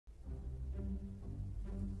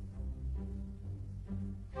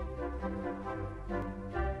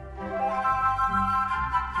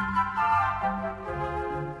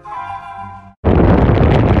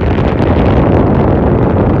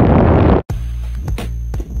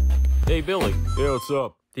Hey, Billy. Yeah, what's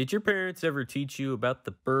up? Did your parents ever teach you about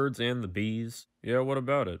the birds and the bees? Yeah, what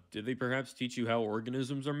about it? Did they perhaps teach you how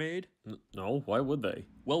organisms are made? No, why would they?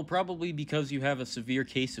 Well, probably because you have a severe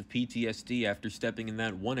case of PTSD after stepping in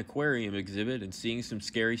that one aquarium exhibit and seeing some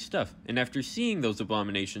scary stuff. And after seeing those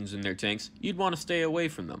abominations in their tanks, you'd want to stay away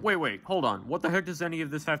from them. Wait, hold on. What the heck does any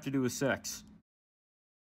of this have to do with sex?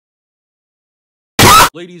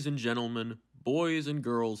 Ladies and gentlemen, boys and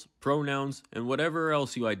girls, pronouns, and whatever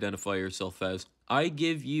else you identify yourself as, I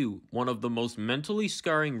give you one of the most mentally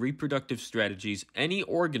scarring reproductive strategies any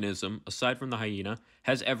organism, aside from the hyena,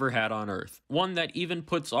 has ever had on Earth. One that even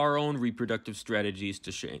puts our own reproductive strategies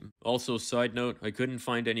to shame. Also, side note, I couldn't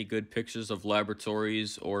find any good pictures of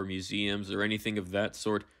laboratories or museums or anything of that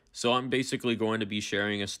sort, so I'm basically going to be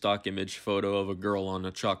sharing a stock image photo of a girl on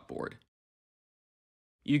a chalkboard.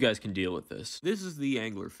 You guys can deal with this. This is the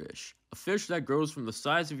anglerfish, a fish that grows from the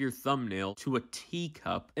size of your thumbnail to a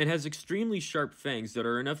teacup and has extremely sharp fangs that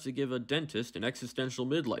are enough to give a dentist an existential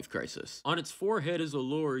midlife crisis. On its forehead is a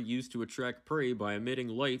lure used to attract prey by emitting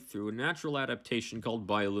light through a natural adaptation called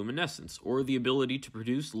bioluminescence, or the ability to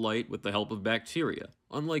produce light with the help of bacteria.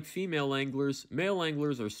 Unlike female anglers, male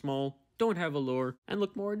anglers are small, don't have a lure, and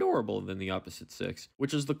look more adorable than the opposite sex,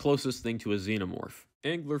 which is the closest thing to a xenomorph.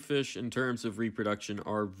 Anglerfish, in terms of reproduction,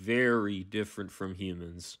 are very different from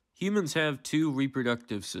humans. Humans have two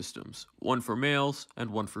reproductive systems, one for males and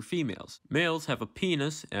one for females. Males have a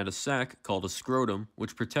penis and a sac called a scrotum,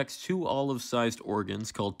 which protects two olive-sized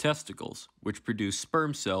organs called testicles, which produce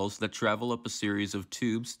sperm cells that travel up a series of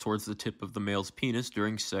tubes towards the tip of the male's penis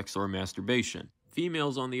during sex or masturbation.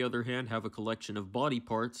 Females, on the other hand, have a collection of body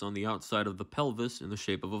parts on the outside of the pelvis in the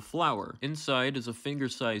shape of a flower. Inside is a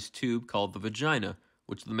finger-sized tube called the vagina,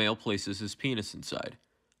 which the male places his penis inside.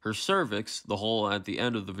 Her cervix, the hole at the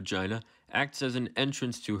end of the vagina, acts as an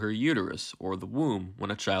entrance to her uterus, or the womb,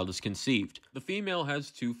 when a child is conceived. The female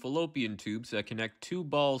has two fallopian tubes that connect two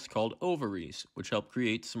balls called ovaries, which help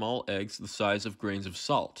create small eggs the size of grains of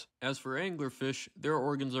salt. As for anglerfish, their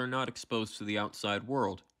organs are not exposed to the outside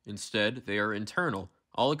world. Instead, they are internal,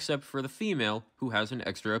 all except for the female, who has an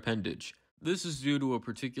extra appendage. This is due to a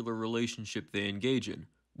particular relationship they engage in,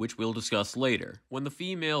 which we'll discuss later. When the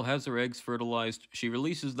female has her eggs fertilized, she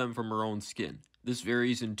releases them from her own skin. This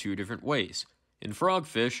varies in two different ways. In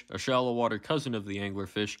frogfish, a shallow water cousin of the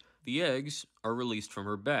anglerfish, the eggs are released from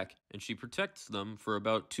her back, and she protects them for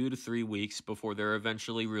about 2 to 3 weeks before they're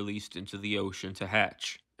eventually released into the ocean to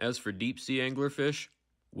hatch. As for deep-sea anglerfish,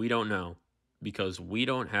 we don't know, because we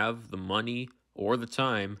don't have the money or the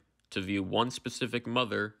time to view one specific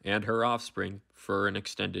mother and her offspring for an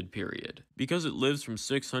extended period. Because it lives from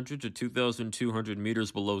 600 to 2,200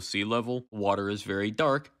 meters below sea level, water is very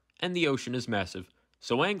dark, and the ocean is massive,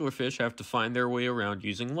 so anglerfish have to find their way around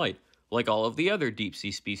using light, like all of the other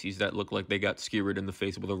deep-sea species that look like they got skewered in the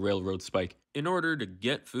face with a railroad spike, in order to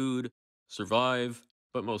get food, survive,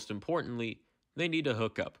 but most importantly, they need to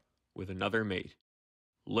hook up with another mate.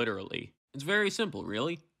 Literally. It's very simple,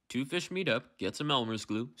 really. Two fish meet up, get some Elmer's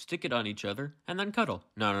glue, stick it on each other, and then cuddle.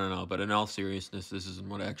 No, but in all seriousness, this isn't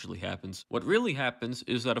what actually happens. What really happens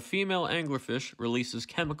is that a female anglerfish releases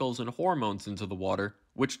chemicals and hormones into the water,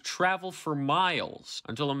 which travel for miles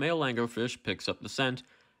until a male anglerfish picks up the scent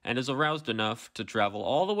and is aroused enough to travel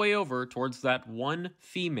all the way over towards that one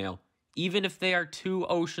female, even if they are 2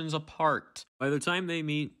 oceans apart. By the time they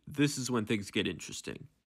meet, this is when things get interesting.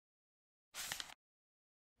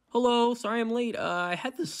 Hello, sorry I'm late. I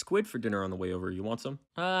had this squid for dinner on the way over. You want some?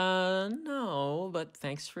 No, but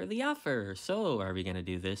thanks for the offer. So, are we gonna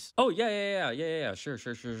do this? Oh, yeah, sure.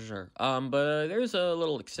 But there's a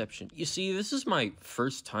little exception. You see, this is my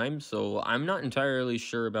first time, so I'm not entirely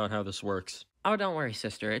sure about how this works. Oh, don't worry,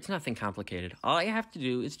 sister. It's nothing complicated. All you have to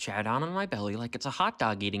do is chat on my belly like it's a hot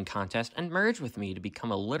dog eating contest and merge with me to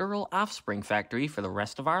become a literal offspring factory for the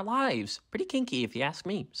rest of our lives. Pretty kinky, if you ask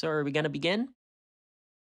me. So, are we gonna begin?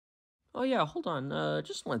 Oh yeah, hold on,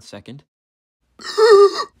 just 1 second.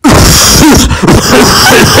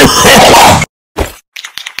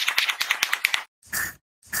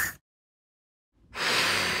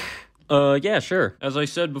 Yeah, sure. As I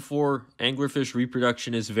said before, anglerfish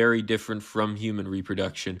reproduction is very different from human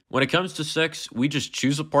reproduction. When it comes to sex, we just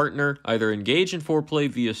choose a partner, either engage in foreplay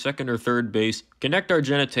via second or third base, connect our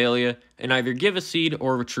genitalia, and either give a seed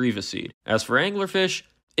or retrieve a seed. As for anglerfish,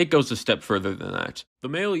 it goes a step further than that. The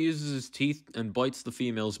male uses his teeth and bites the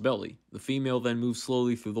female's belly. The female then moves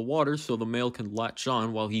slowly through the water so the male can latch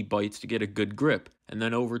on while he bites to get a good grip. And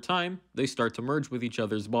then over time, they start to merge with each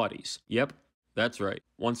other's bodies. Yep, that's right.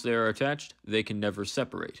 Once they are attached, they can never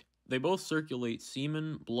separate. They both circulate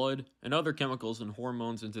semen, blood, and other chemicals and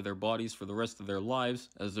hormones into their bodies for the rest of their lives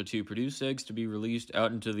as the two produce eggs to be released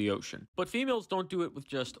out into the ocean. But females don't do it with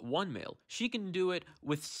just one male. She can do it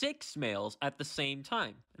with 6 males at the same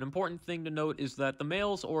time. An important thing to note is that the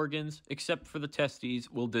male's organs, except for the testes,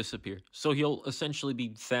 will disappear. So he'll essentially be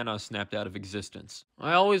Thanos snapped out of existence.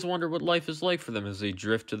 I always wonder what life is like for them as they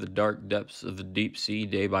drift to the dark depths of the deep sea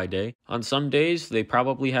day by day. On some days, they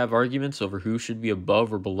probably have arguments over who should be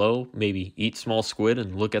above or below, maybe eat small squid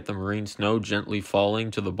and look at the marine snow gently falling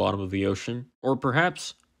to the bottom of the ocean. Or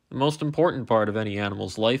perhaps, the most important part of any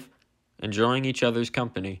animal's life, enjoying each other's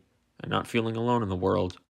company and not feeling alone in the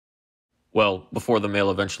world. Well, before the male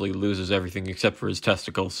eventually loses everything except for his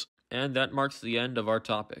testicles. And that marks the end of our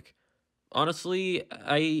topic. Honestly,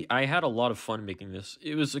 I had a lot of fun making this.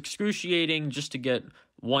 It was excruciating just to get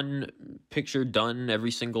one picture done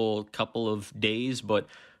every single couple of days, but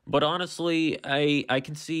honestly, I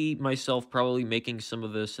can see myself probably making some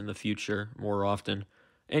of this in the future more often.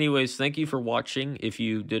 Anyways, thank you for watching. If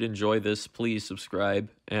you did enjoy this, please subscribe.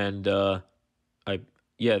 And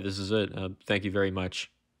this is it. Thank you very much.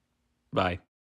 Bye.